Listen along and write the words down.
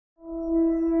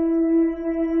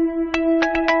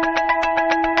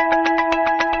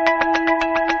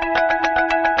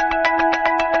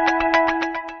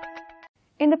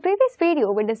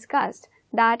discussed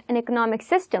that an economic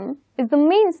system is the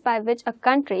means by which a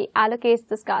country allocates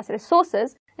the scarce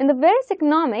resources in the various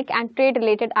economic and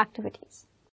trade-related activities.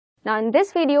 Now in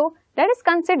this video, let us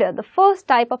consider the first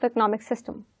type of economic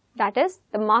system, that is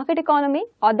the market economy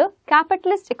or the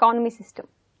capitalist economy system.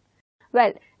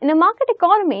 Well, in a market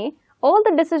economy, all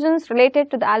the decisions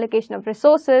related to the allocation of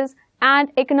resources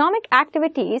and economic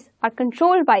activities are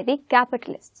controlled by the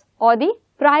capitalists or the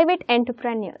private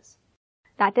entrepreneurs.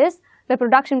 That is, the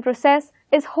production process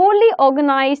is wholly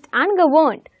organized and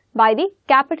governed by the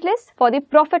capitalists for the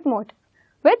profit motive,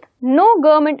 with no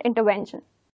government intervention.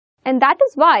 And that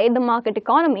is why the market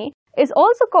economy is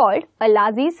also called a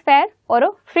laissez-faire or a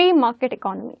free market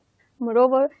economy.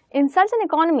 Moreover, in such an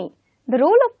economy, the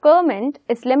role of government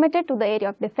is limited to the area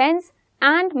of defense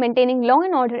and maintaining law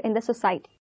and order in the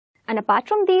society. And apart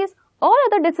from these, all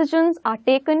other decisions are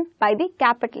taken by the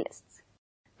capitalists.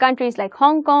 Countries like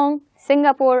Hong Kong,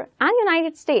 Singapore and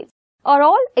United States are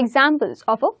all examples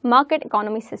of a market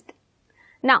economy system.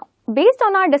 Now, based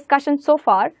on our discussion so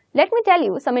far, let me tell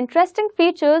you some interesting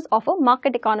features of a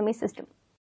market economy system.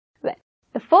 Well,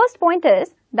 the first point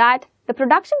is that the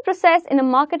production process in a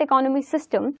market economy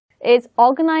system is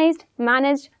organized,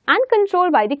 managed and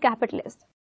controlled by the capitalists.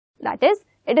 That is,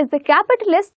 it is the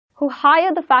capitalists who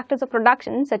hire the factors of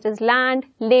production such as land,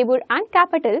 labor and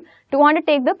capital to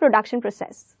undertake the production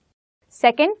process.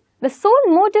 Second, the sole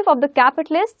motive of the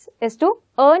capitalists is to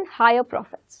earn higher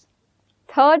profits.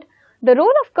 Third, the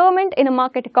role of government in a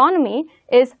market economy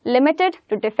is limited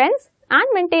to defense and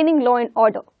maintaining law and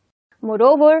order.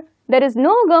 Moreover, there is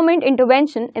no government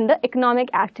intervention in the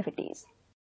economic activities.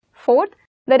 Fourth,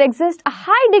 there exists a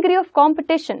high degree of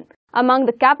competition among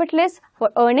the capitalists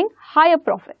for earning higher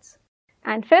profits.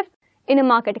 And fifth, in a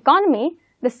market economy,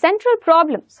 the central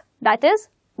problems, that is,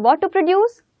 what to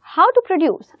produce, how to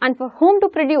produce and for whom to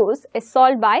produce is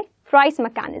solved by price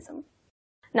mechanism.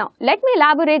 Now, let me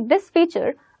elaborate this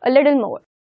feature a little more.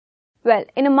 Well,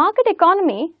 in a market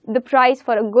economy, the price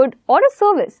for a good or a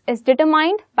service is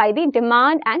determined by the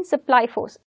demand and supply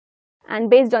forces. And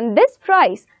based on this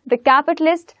price, the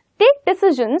capitalists take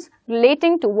decisions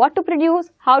relating to what to produce,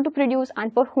 how to produce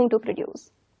and for whom to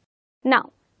produce.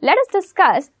 Now, let us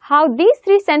discuss how these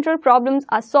three central problems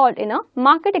are solved in a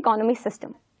market economy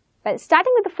system. Well,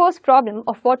 starting with the first problem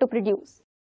of what to produce.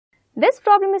 This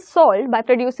problem is solved by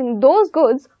producing those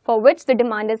goods for which the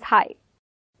demand is high.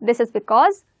 This is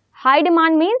because high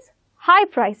demand means high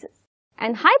prices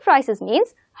and high prices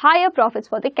means higher profits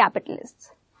for the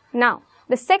capitalists. Now,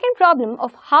 the second problem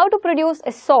of how to produce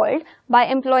is solved by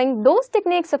employing those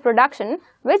techniques of production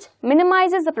which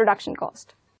minimizes the production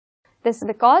cost. This is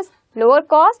because lower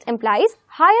cost implies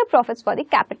higher profits for the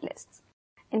capitalists.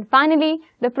 And finally,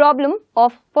 the problem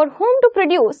of for whom to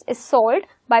produce is solved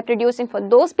by producing for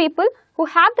those people who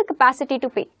have the capacity to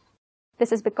pay.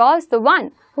 This is because the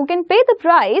one who can pay the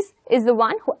price is the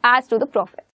one who adds to the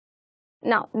profit.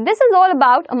 Now, this is all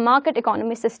about a market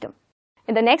economy system.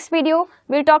 In the next video,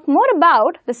 we'll talk more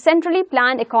about the centrally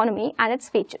planned economy and its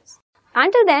features.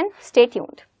 Until then, stay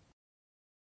tuned.